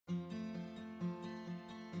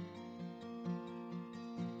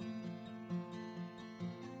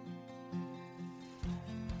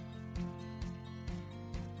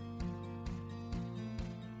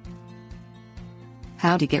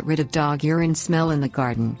How to get rid of dog urine smell in the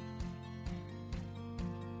garden.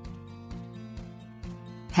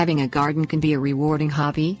 Having a garden can be a rewarding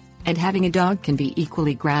hobby, and having a dog can be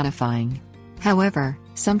equally gratifying. However,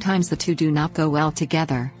 sometimes the two do not go well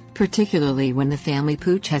together, particularly when the family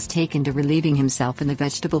pooch has taken to relieving himself in the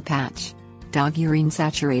vegetable patch. Dog urine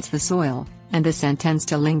saturates the soil, and the scent tends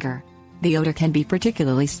to linger. The odor can be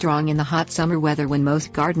particularly strong in the hot summer weather when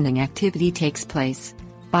most gardening activity takes place.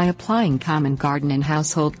 By applying common garden and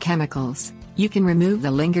household chemicals, you can remove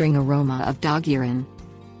the lingering aroma of dog urine.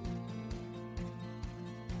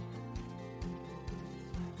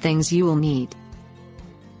 Things you will need: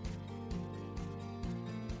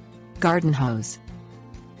 garden hose,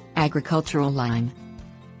 agricultural lime,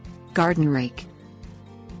 garden rake,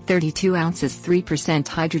 32 ounces 3%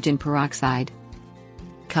 hydrogen peroxide,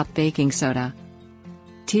 cup baking soda,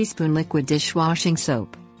 teaspoon liquid dishwashing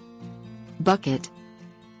soap, bucket,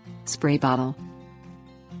 spray bottle.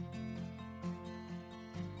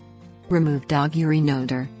 Remove dog urine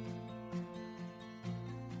odor.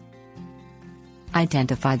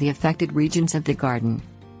 Identify the affected regions of the garden.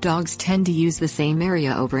 Dogs tend to use the same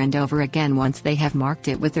area over and over again once they have marked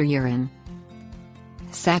it with their urine.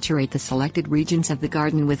 Saturate the selected regions of the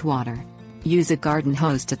garden with water. Use a garden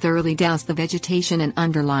hose to thoroughly douse the vegetation and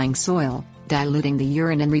underlying soil, diluting the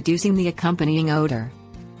urine and reducing the accompanying odor.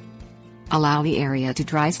 Allow the area to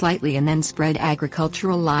dry slightly and then spread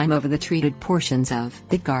agricultural lime over the treated portions of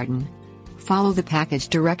the garden. Follow the package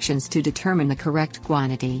directions to determine the correct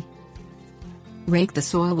quantity. Rake the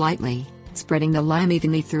soil lightly, spreading the lime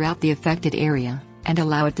evenly throughout the affected area, and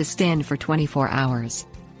allow it to stand for 24 hours.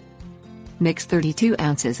 Mix 32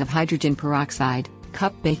 ounces of hydrogen peroxide,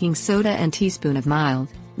 cup baking soda and teaspoon of mild,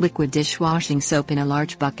 liquid dishwashing soap in a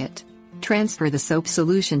large bucket. Transfer the soap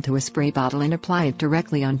solution to a spray bottle and apply it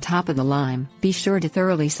directly on top of the lime. Be sure to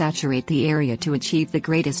thoroughly saturate the area to achieve the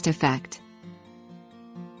greatest effect.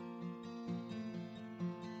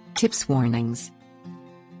 Tips: warnings.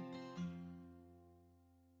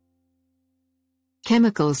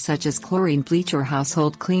 Chemicals such as chlorine bleach or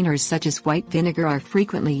household cleaners such as white vinegar are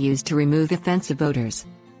frequently used to remove offensive odors.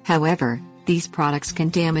 However, these products can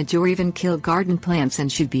damage or even kill garden plants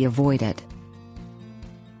and should be avoided.